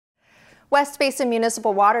West Basin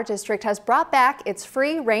Municipal Water District has brought back its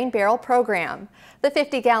free rain barrel program. The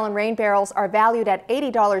 50-gallon rain barrels are valued at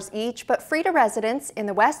 $80 each, but free to residents in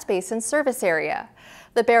the West Basin service area.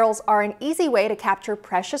 The barrels are an easy way to capture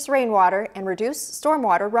precious rainwater and reduce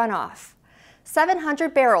stormwater runoff.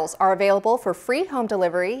 700 barrels are available for free home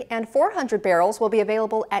delivery, and 400 barrels will be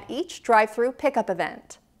available at each drive-through pickup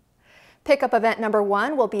event. Pickup event number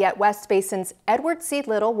 1 will be at West Basin's Edward C.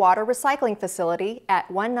 Little Water Recycling Facility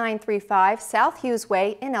at 1935 South Hughes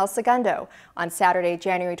Way in El Segundo on Saturday,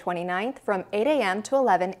 January 29th from 8 a.m. to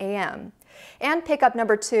 11 a.m. And pickup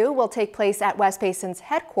number 2 will take place at West Basin's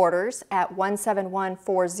headquarters at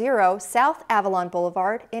 17140 South Avalon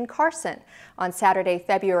Boulevard in Carson on Saturday,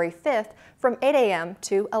 February 5th from 8 a.m.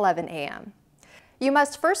 to 11 a.m. You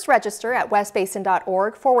must first register at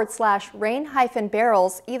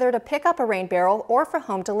westbasin.org/rain-barrels either to pick up a rain barrel or for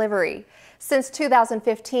home delivery. Since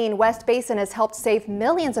 2015, West Basin has helped save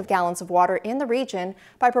millions of gallons of water in the region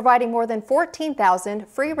by providing more than 14,000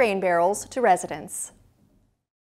 free rain barrels to residents.